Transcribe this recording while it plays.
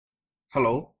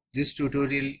Hello, this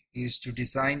tutorial is to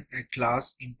design a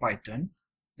class in Python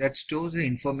that stores the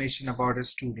information about a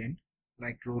student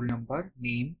like roll number,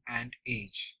 name, and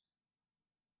age,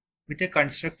 with a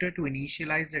constructor to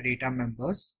initialize the data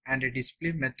members and a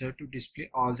display method to display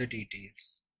all the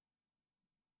details.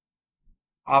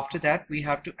 After that, we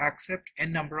have to accept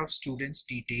n number of students'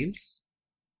 details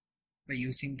by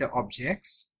using the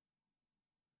objects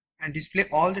and display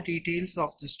all the details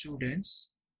of the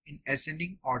students in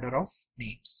ascending order of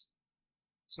names.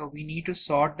 So we need to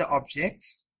sort the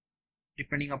objects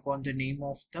depending upon the name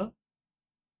of the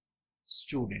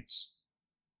students.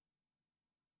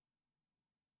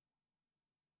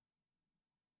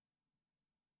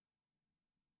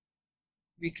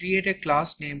 We create a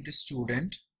class named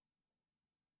student.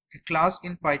 A class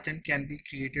in Python can be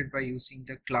created by using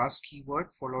the class keyword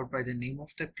followed by the name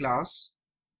of the class.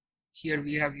 Here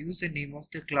we have used the name of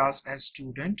the class as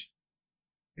student.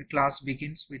 The class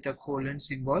begins with a colon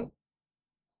symbol.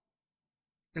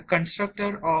 The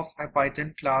constructor of a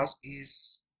Python class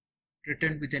is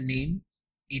written with the name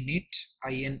init.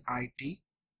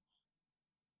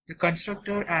 The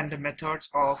constructor and the methods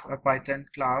of a Python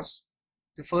class.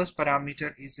 The first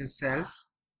parameter is a self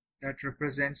that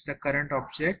represents the current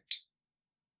object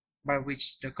by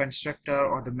which the constructor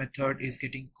or the method is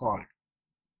getting called.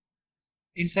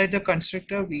 Inside the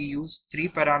constructor, we use three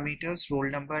parameters: roll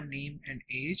number, name, and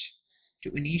age, to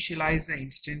initialize the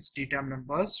instance data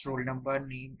members roll number,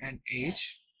 name, and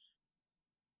age.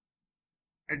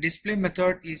 A display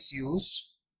method is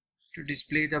used to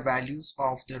display the values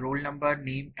of the roll number,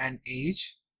 name, and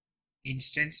age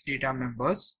instance data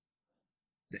members.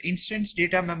 The instance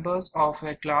data members of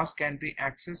a class can be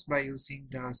accessed by using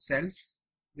the self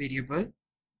variable.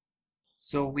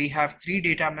 So we have three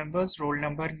data members: roll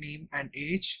number, name, and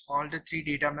age. All the three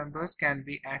data members can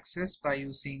be accessed by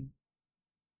using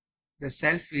the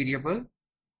self variable.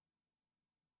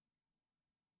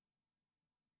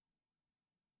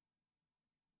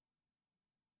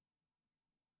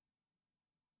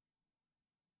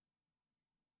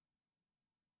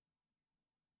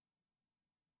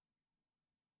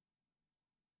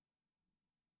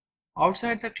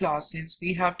 Outside the class, since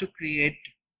we have to create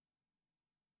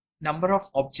number of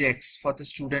objects for the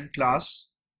student class,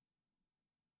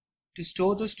 to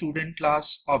store the student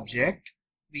class object,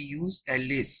 we use a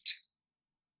list.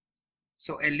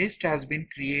 So a list has been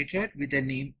created with the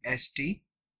name st.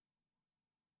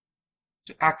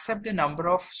 To accept the number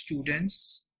of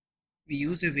students, we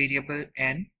use a variable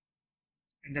n,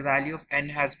 and the value of n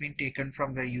has been taken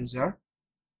from the user.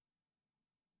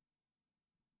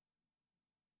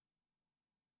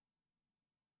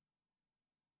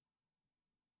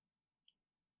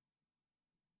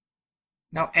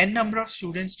 Now n number of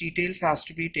students details has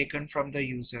to be taken from the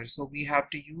user, so we have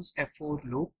to use a for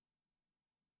loop.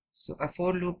 So a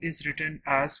for loop is written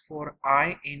as for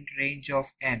I in range of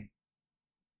n.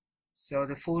 So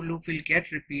the for loop will get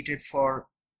repeated for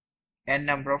n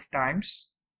number of times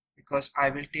because I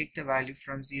will take the value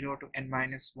from 0 to n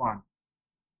minus 1.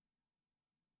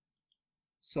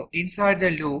 So inside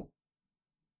the loop,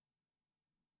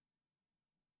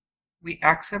 we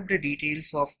accept the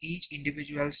details of each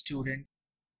individual student.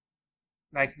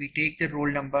 Like we take the roll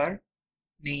number,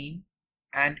 name,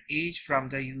 and age from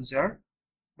the user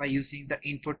by using the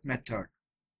input method.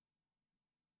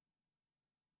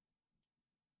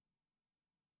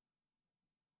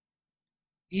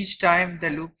 Each time the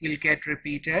loop will get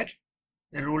repeated,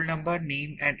 the roll number,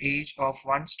 name, and age of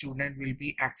one student will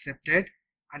be accepted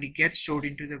and it gets stored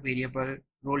into the variable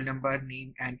roll number,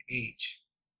 name, and age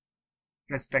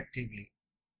respectively.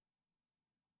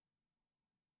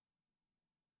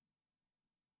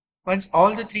 Once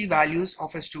all the three values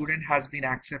of a student has been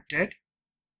accepted,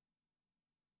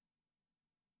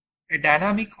 a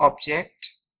dynamic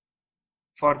object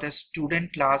for the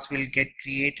student class will get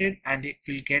created and it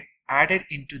will get added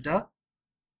into the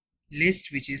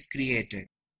list which is created.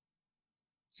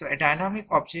 So a dynamic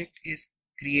object is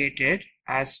created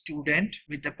as student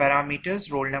with the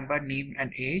parameters roll number, name,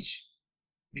 and age,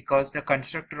 because the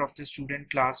constructor of the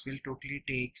student class will totally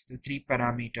takes the three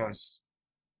parameters.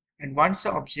 And once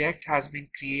the object has been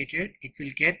created, it will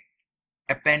get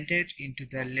appended into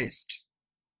the list.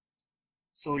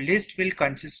 So list will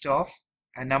consist of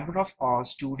a number of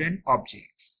student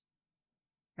objects.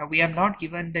 Now we have not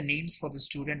given the names for the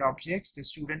student objects. The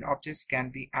student objects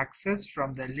can be accessed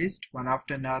from the list one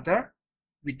after another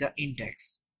with the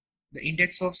index. The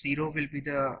index of 0 will be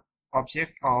the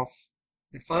object of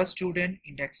the first student.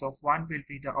 Index of 1 will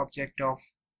be the object of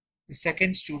the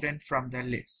second student from the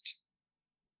list.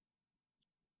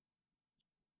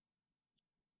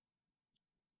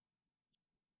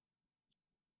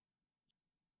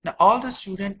 Now all the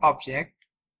student object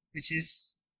which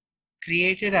is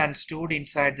created and stored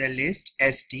inside the list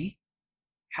st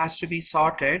has to be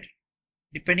sorted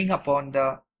depending upon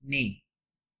the name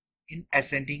in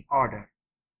ascending order.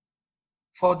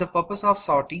 For the purpose of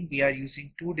sorting, we are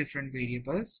using two different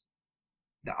variables.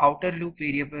 The outer loop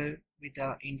variable with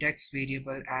the index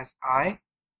variable as I,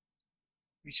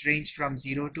 which range from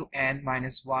 0 to n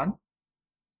minus 1,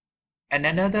 and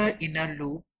another inner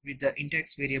loop with the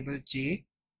index variable j,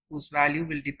 whose value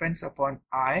will depends upon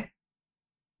I,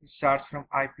 which starts from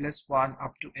I plus 1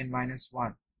 up to n minus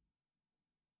 1.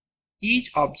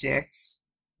 Each object's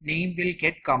name will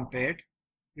get compared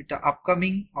with the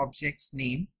upcoming object's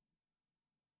name,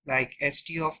 like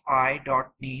st of I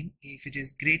dot name if it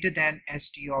is greater than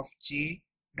st of j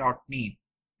dot name.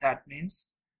 That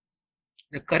means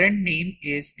the current name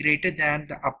is greater than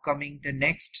the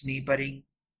next neighboring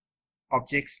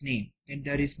object's name, then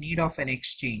there is need of an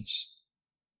exchange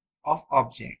of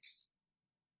objects.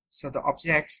 So the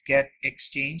objects get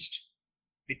exchanged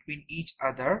between each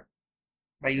other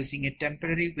by using a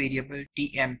temporary variable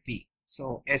tmp.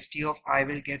 So st of I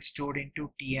will get stored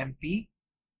into tmp,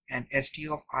 and st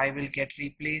of I will get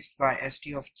replaced by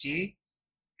st of j,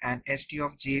 and st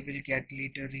of j will get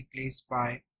later replaced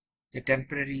by the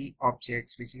temporary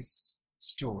objects which is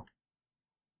stored.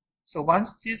 So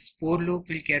once this for loop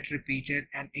will get repeated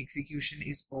and execution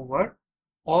is over,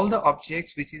 all the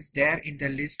objects which is there in the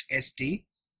list st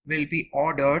will be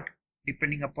ordered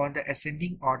depending upon the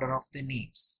ascending order of the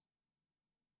names.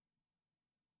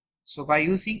 So by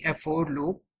using a for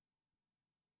loop,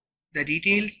 the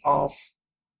details of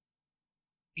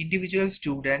individual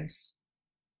students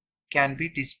can be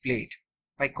displayed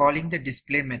by calling the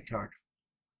display method.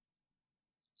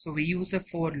 So we use a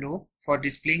for loop for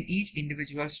displaying each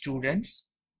individual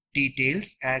student's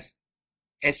details as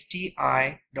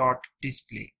sti.display.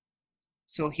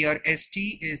 So here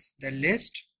st is the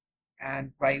list,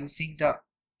 and by using the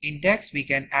index we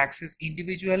can access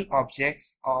individual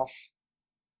objects of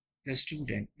the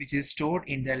student which is stored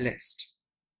in the list.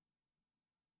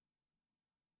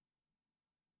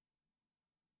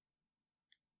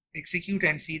 Execute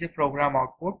and see the program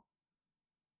output.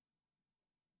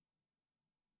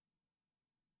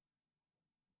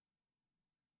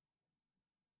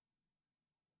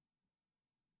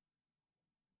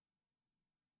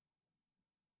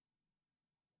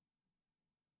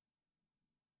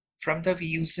 From the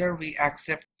user, we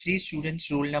accept 3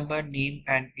 students' roll number, name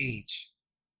and age.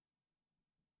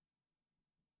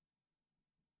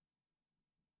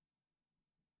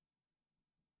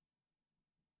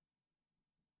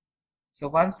 So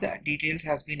once the details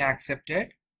has been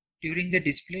accepted, during the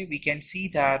display we can see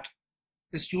that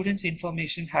the student's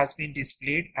information has been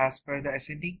displayed as per the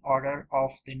ascending order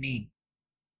of the name.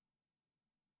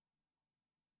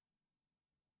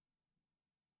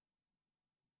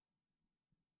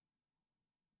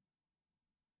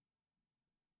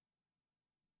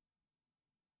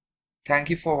 Thank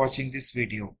you for watching this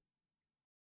video.